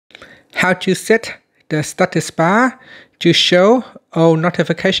how to set the status bar to show all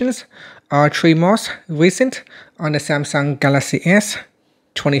notifications or 3 most recent on the Samsung Galaxy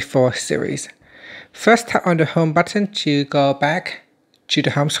S24 series. First, tap on the home button to go back to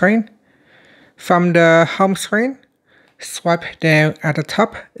the home screen. From the home screen, swipe down at the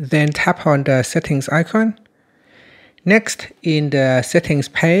top, then tap on the settings icon. Next, in the settings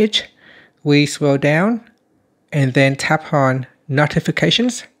page, we scroll down and then tap on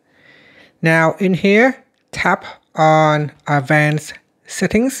notifications. Now in here, tap on advanced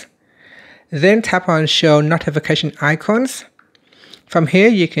settings, then tap on show notification icons. From here,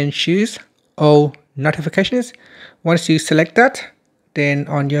 you can choose all notifications. Once you select that, then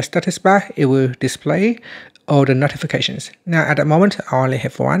on your status bar, it will display all the notifications. Now at the moment, I only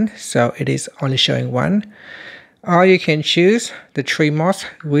have one, so it is only showing one. Or you can choose the 3 most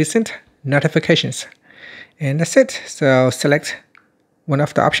recent notifications. And that's it. So select one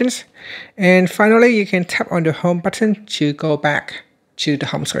of the options. And finally, you can tap on the home button to go back to the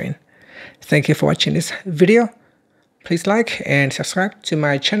home screen. Thank you for watching this video. Please like and subscribe to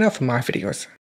my channel for more videos.